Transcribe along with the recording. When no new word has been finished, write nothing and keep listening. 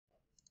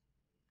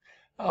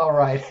All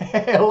right.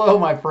 Hello,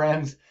 my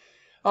friends.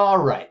 All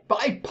right.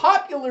 By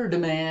popular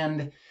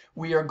demand,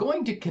 we are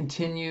going to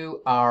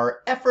continue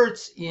our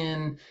efforts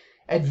in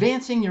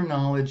advancing your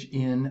knowledge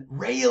in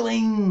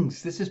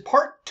railings. This is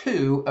part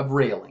 2 of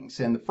railings.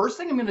 And the first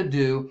thing I'm going to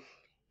do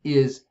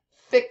is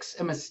fix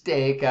a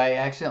mistake. I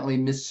accidentally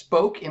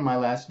misspoke in my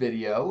last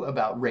video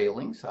about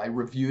railings. I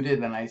reviewed it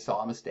and I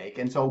saw a mistake.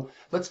 And so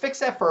let's fix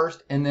that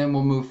first and then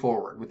we'll move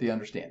forward with the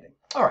understanding.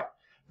 All right.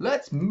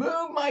 Let's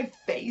move my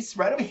face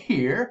right over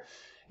here.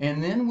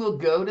 And then we'll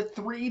go to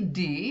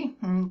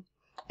 3D.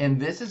 And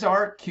this is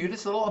our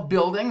cutest little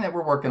building that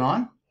we're working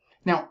on.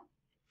 Now,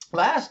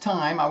 last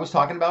time I was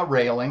talking about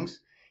railings,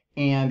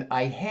 and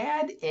I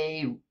had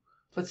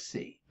let's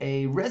see,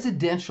 a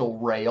residential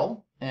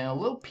rail and a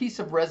little piece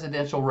of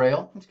residential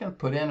rail. I'm just going to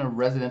put in a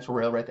residential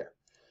rail right there.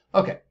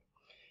 Okay.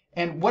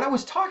 And what I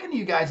was talking to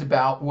you guys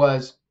about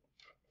was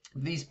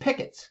these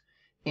pickets.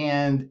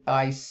 And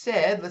I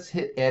said, let's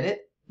hit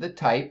edit the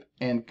type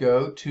and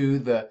go to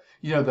the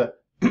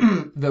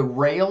the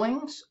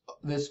railings.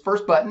 This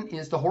first button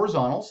is the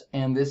horizontals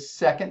and this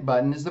second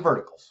button is the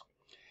verticals.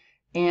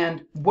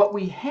 And what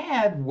we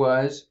had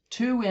was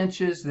 2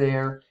 inches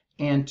there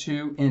and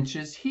 2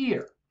 inches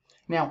here.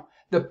 Now,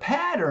 the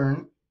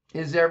pattern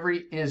is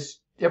every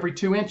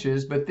 2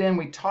 inches, but then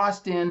we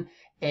tossed in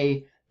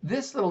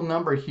this little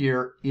number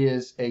here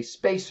is a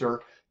spacer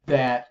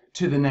that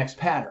to the next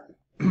pattern.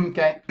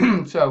 Okay,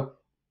 so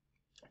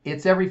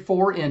it's every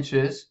 4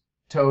 inches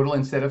total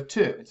instead of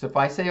 2. So if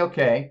I say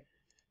okay,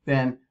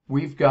 then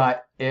we've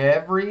got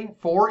every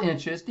 4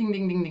 inches, ding,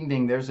 ding, ding, ding,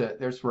 ding,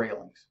 there's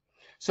railings.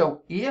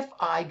 So if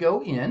I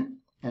go in,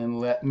 and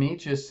let me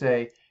just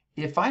say,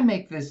 if I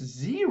make this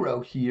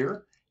 0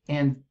 here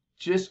and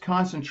just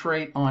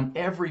concentrate on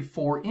every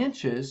 4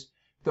 inches,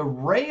 the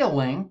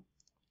railing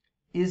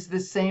is the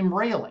same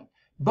railing.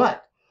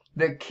 But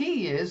the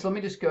key is, let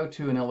me just go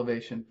to an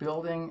elevation,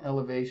 building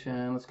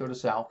elevation, let's go to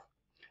south,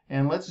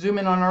 and let's zoom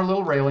in on our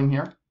little railing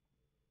here.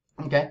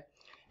 Okay,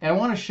 and I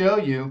want to show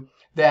you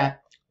that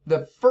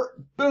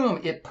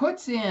boom, it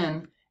puts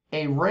in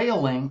a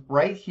railing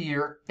right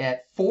here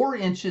at 4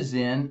 inches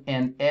in,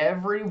 and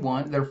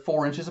they're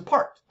 4 inches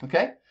apart.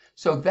 Okay,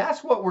 so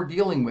that's what we're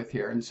dealing with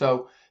here, and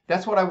so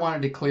that's what I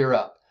wanted to clear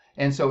up.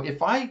 And so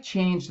if I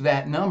change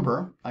that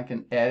number, I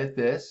can edit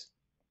this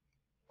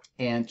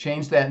and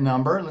change that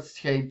number. Let's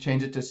change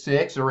it to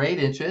 6 or 8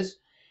 inches.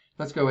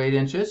 Let's go 8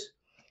 inches.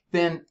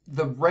 Then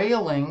the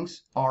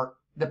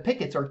the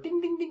pickets are ding,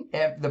 ding, ding.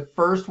 The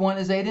first one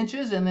is 8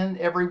 inches, and then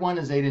every one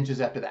is 8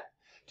 inches after that.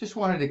 Just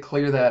wanted to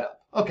clear that up.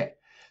 Okay,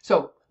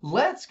 so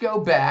let's go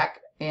back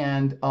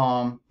and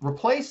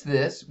replace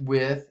this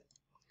with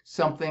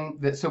something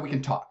so we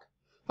can talk.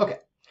 Okay,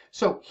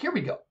 so here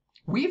we go.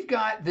 We've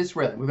got this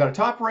railing. We've got a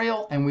top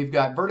rail and we've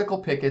got vertical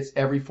pickets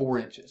every 4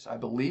 inches. I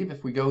believe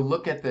if we go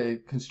look at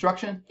the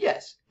construction,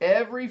 yes,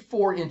 every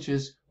 4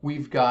 inches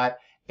we've got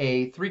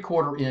a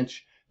 3/4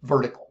 inch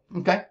vertical.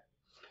 Okay,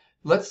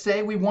 let's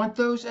say we want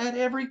those at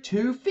every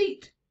 2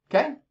 feet.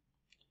 Okay,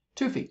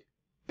 2 feet.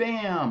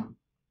 Bam.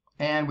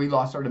 And we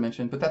lost our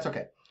dimension, but that's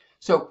okay.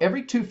 So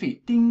every 2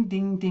 feet, ding,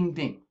 ding, ding,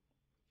 ding.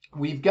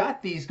 We've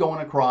got these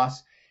going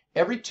across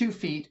every 2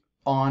 feet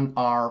on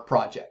our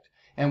project.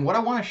 And what I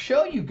want to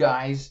show you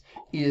guys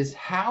is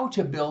how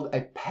to build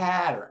a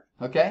pattern,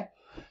 okay?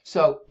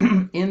 So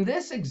in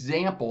this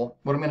example,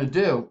 what I'm going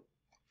to do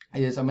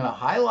is I'm going to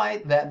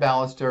highlight that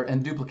baluster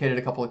and duplicate it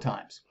a couple of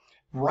times.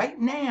 Right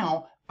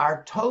now,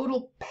 our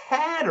total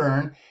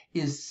pattern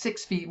is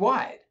 6 feet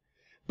wide,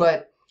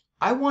 but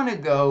I want to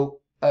go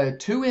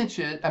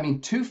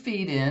 2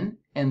 feet in,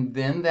 and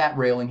then that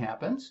railing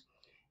happens.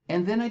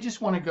 And then I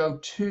just want to go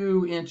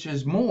 2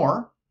 inches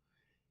more,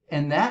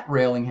 and that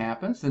railing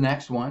happens, the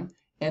next one.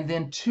 And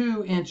then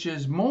 2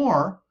 inches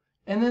more,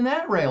 and then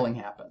that railing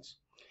happens.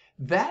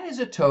 That is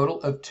a total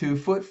of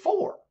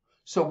 2'4".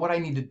 So what I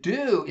need to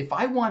do, if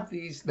I want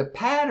the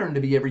pattern to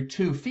be every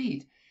 2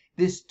 feet,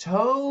 this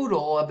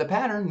total of the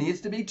pattern needs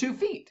to be 2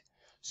 feet.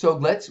 So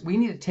we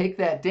need to take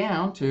that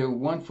down to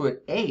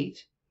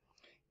 1'8",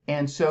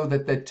 and so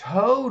that the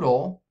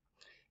total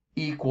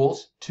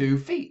equals 2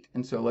 feet.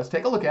 And so let's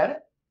take a look at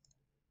it.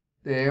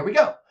 There we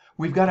go.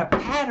 We've got a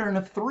pattern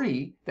of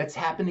 3 that's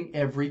happening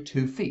every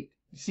 2 feet.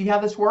 See how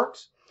this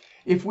works?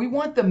 If we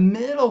want the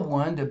middle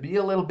one to be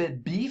a little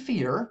bit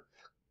beefier,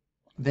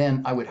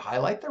 then I would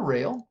highlight the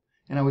rail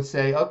and I would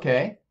say,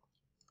 okay,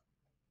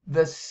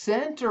 the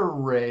center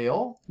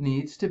rail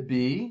needs to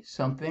be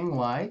something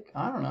like,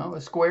 I don't know,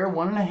 a square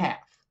 1.5.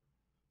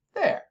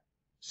 There.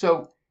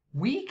 So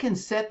we can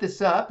set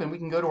this up and we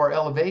can go to our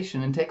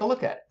elevation and take a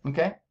look at it,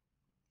 okay?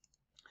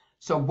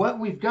 So what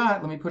we've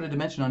got, let me put a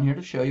dimension on here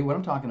to show you what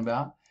I'm talking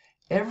about.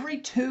 Every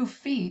 2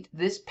 feet,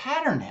 this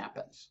pattern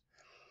happens.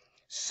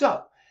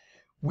 So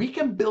we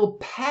can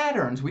build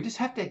patterns. We just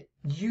have to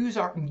use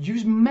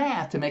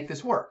math to make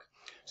this work.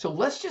 So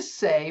let's just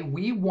say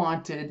we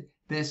wanted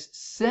this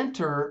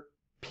center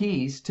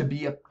piece to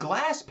be a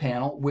glass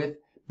panel with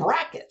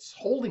brackets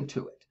holding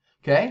to it.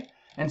 Okay?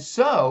 And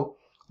so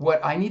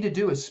what I need to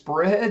do is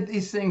spread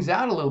these things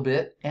out a little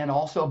bit and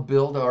also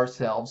build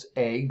ourselves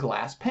a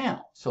glass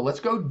panel. So let's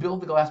go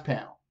build the glass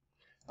panel.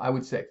 I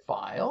would say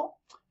File,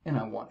 and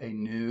I want a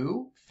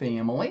new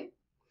family,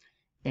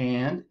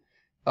 and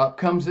up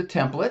comes the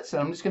templates.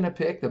 And I'm just going to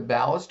pick the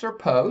baluster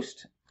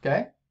post,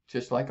 okay,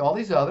 just like all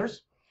these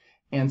others.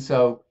 And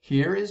so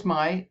here is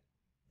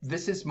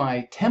this is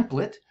my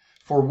template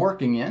for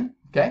working in,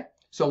 okay?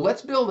 So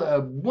let's build a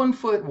 1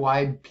 foot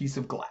wide piece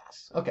of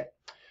glass. Okay,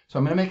 so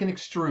I'm going to make an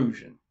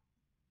extrusion,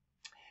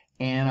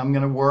 and I'm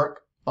going to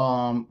work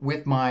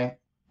with my,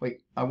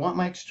 I want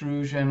my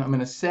extrusion. I'm going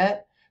to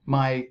set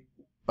my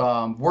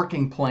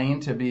working plane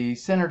to be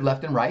centered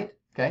left and right,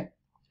 okay?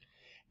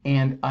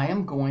 And I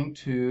am going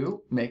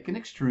to make an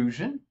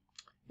extrusion,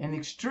 and the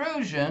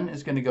extrusion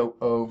is going to go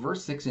over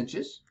 6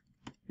 inches.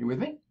 You with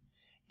me?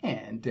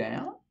 And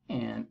down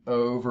and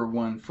over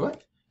 1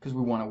 foot, because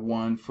we want a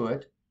 1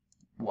 foot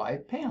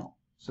wide panel.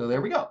 So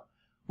there we go.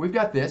 We've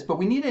got this, but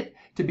we need it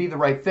to be the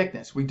right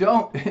thickness. We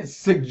don't, it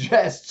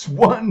suggests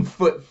 1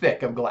 foot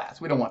thick of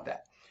glass. We don't want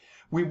that.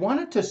 We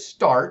want it to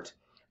start,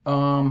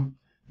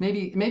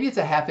 maybe it's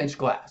a 1/2 inch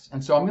glass.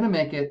 And so I'm going to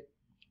make it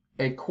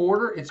a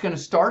quarter. It's going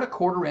to start a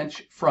 1/4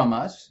 inch from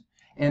us,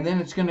 and then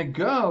it's going to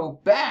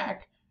go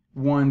back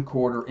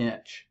 1/4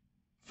 inch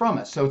from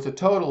us. So it's a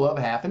total of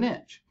 1/2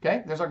 inch.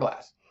 Okay, there's our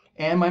glass.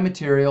 And my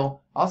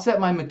material, I'll set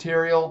my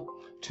material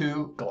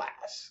to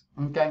glass.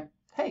 Okay,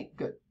 hey,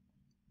 good.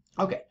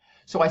 Okay,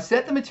 so I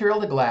set the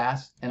material to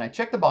glass, and I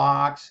check the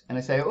box, and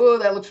I say, oh,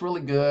 that looks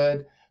really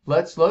good.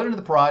 Let's load into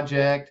the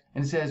project.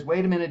 And it says,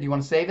 wait a minute, do you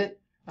want to save it?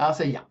 I'll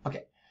say, yeah,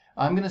 okay.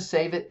 I'm going to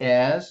save it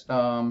as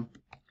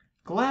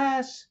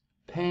glass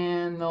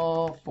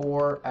panel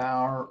for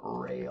our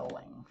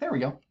railing. There we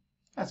go.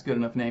 That's a good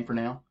enough name for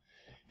now.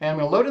 And I'm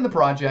going to load in the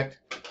project,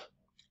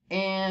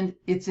 and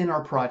it's in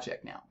our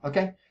project now.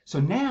 Okay, so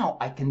now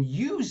I can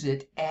use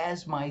it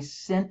as my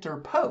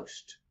center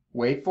post.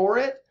 Wait for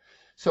it.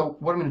 So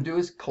what I'm going to do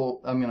is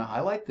I'm going to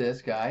highlight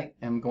this guy.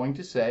 And I'm going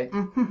to say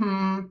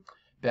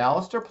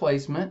baluster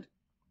placement.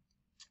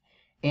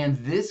 And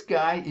this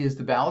guy is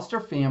the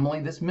baluster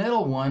family. This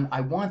middle one,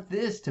 I want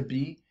this to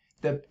be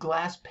the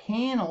glass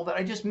panel that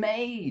I just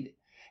made.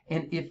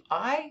 And if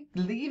I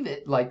leave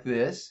it like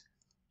this,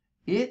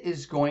 it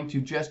is going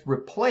to just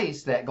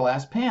replace that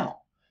glass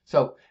panel.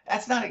 So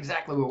that's not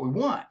exactly what we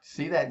want.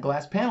 See that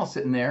glass panel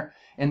sitting there,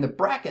 and the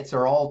brackets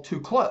are all too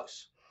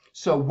close.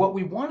 So what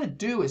we want to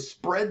do is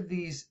spread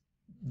these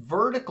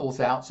verticals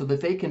out so that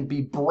they can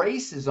be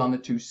braces on the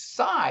 2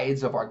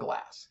 sides of our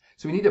glass.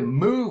 So we need to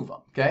move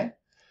them, okay?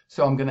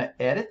 So I'm going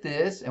to edit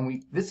this,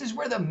 and this is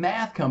where the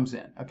math comes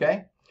in,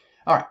 okay?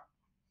 All right.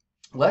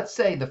 Let's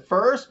say the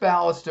first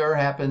baluster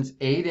happens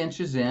 8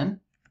 inches in,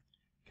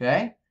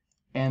 okay?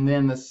 And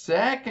then the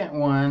second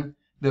one,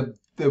 the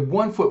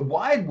 1 foot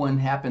wide one,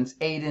 happens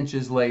 8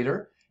 inches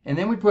later. And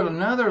then we put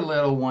another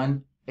little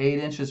one 8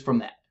 inches from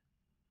that.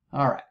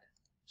 All right.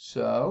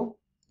 So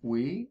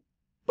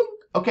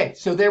okay,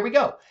 so there we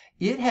go.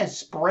 It has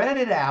spread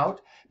it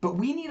out, but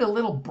we need a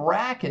little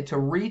bracket to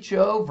reach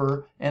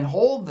over and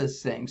hold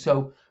this thing.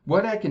 So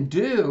what I can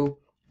do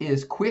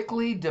is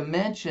quickly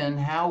dimension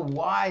how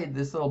wide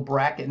this little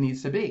bracket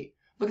needs to be.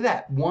 Look at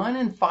that,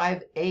 1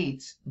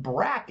 5/8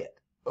 bracket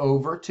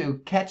over to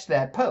catch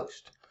that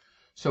post.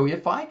 So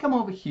if I come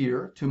over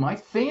here to my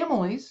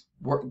families,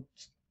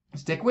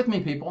 stick with me,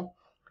 people.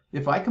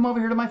 If I come over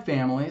here to my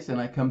families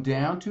and I come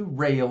down to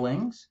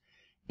railings,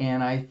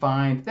 and I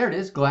find, there it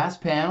is, glass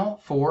panel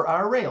for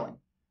our railing.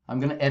 I'm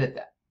going to edit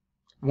that.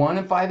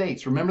 1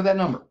 5/8. Remember that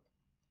number.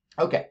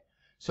 Okay,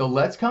 so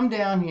let's come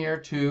down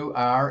here to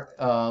our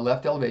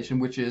left elevation,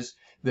 which is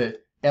the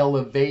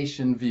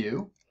elevation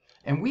view.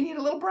 And we need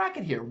a little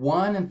bracket here,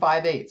 1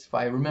 5/8, if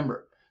I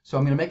remember. So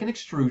I'm going to make an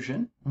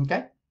extrusion,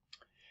 okay?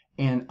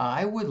 And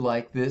I would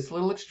like this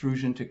little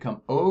extrusion to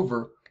come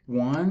over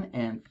 1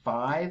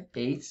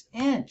 5/8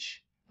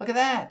 inch. Look at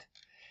that.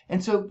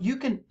 And so you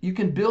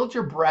can build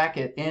your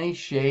bracket any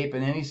shape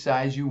and any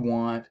size you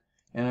want.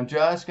 And I'm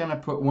just going to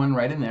put one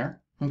right in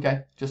there.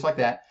 Okay, just like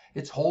that.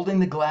 It's holding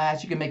the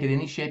glass. You can make it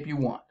any shape you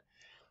want.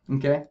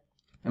 Okay,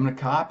 I'm going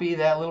to copy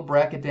that little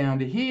bracket down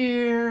to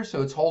here.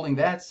 So it's holding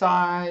that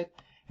side.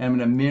 And I'm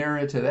going to mirror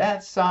it to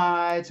that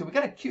side. So we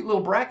got a cute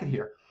little bracket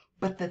here.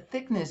 But the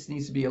thickness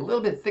needs to be a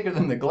little bit thicker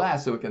than the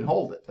glass so it can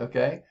hold it.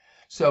 Okay,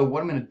 so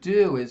what I'm going to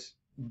do is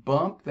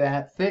bump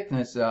that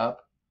thickness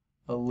up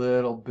a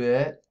little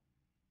bit,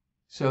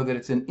 so that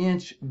it's an 1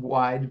 inch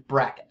wide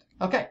bracket.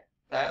 Okay,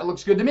 that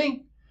looks good to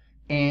me.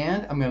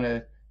 And I'm going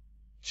to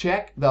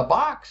check the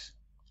box,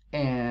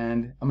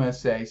 and I'm going to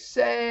say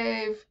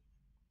save.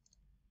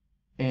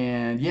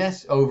 And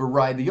yes,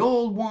 override the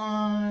old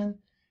one.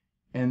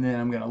 And then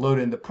I'm going to load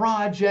in the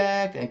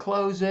project and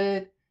close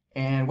it.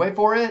 And wait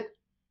for it.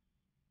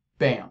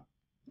 Bam.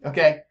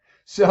 Okay,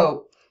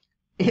 so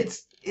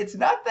it's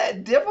not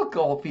that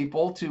difficult,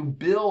 people, to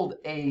build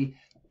a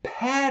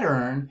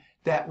pattern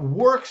that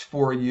works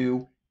for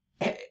you,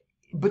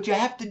 but you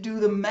have to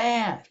do the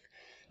math.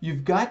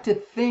 You've got to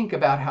think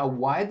about how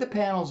wide the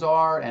panels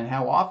are and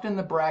how often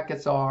the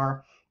brackets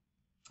are,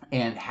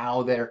 and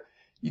how they're,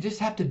 you just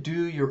have to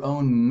do your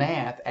own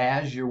math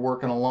as you're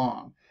working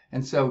along.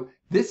 And so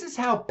this is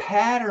how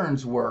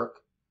patterns work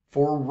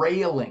for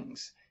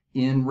railings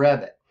in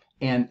Revit.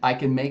 And I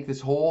can make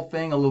this whole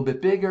thing a little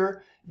bit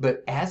bigger,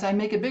 but as I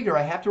make it bigger,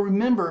 I have to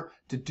remember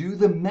to do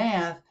the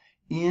math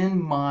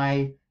in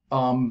my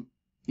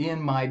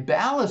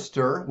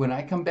baluster. When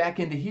I come back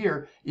into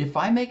here, if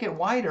I make it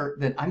wider,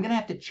 then I'm gonna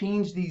have to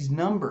change these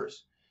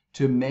numbers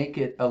to make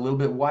it a little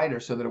bit wider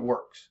so that it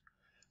works.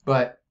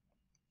 But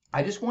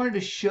I just wanted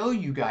to show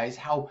you guys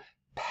how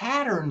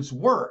patterns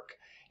work.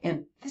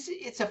 And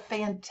it's a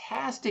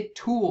fantastic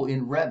tool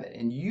in Revit,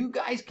 and you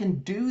guys can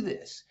do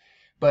this.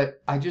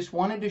 But I just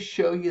wanted to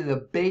show you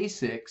the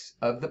basics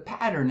of the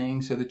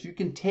patterning so that you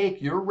can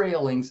take your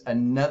railings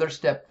another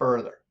step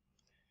further.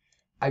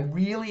 I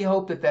really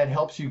hope that that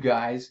helps you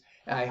guys.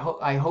 I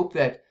hope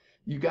that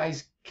you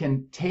guys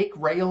can take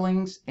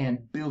railings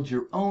and build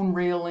your own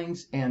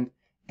railings and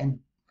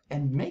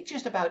make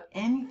just about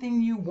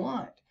anything you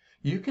want.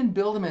 You can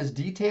build them as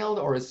detailed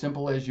or as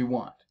simple as you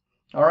want.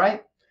 All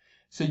right?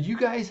 So you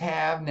guys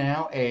have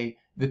now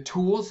the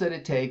tools that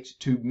it takes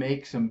to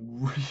make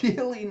some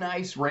really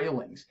nice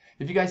railings.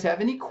 If you guys have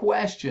any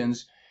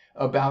questions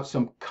about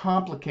some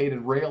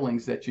complicated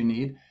railings that you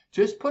need,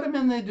 just put them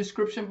in the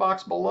description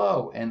box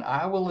below and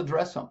I will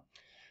address them.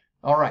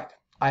 All right.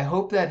 I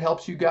hope that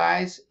helps you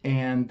guys.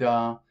 And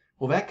well,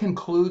 that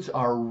concludes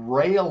our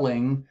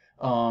railing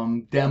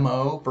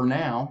demo for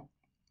now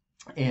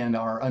and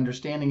our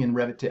understanding in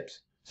Revit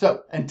tips.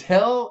 So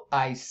until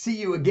I see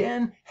you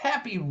again,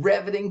 happy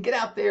Reviting. Get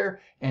out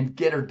there and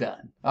get her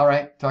done. All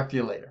right. Talk to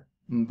you later.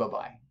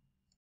 Bye-bye.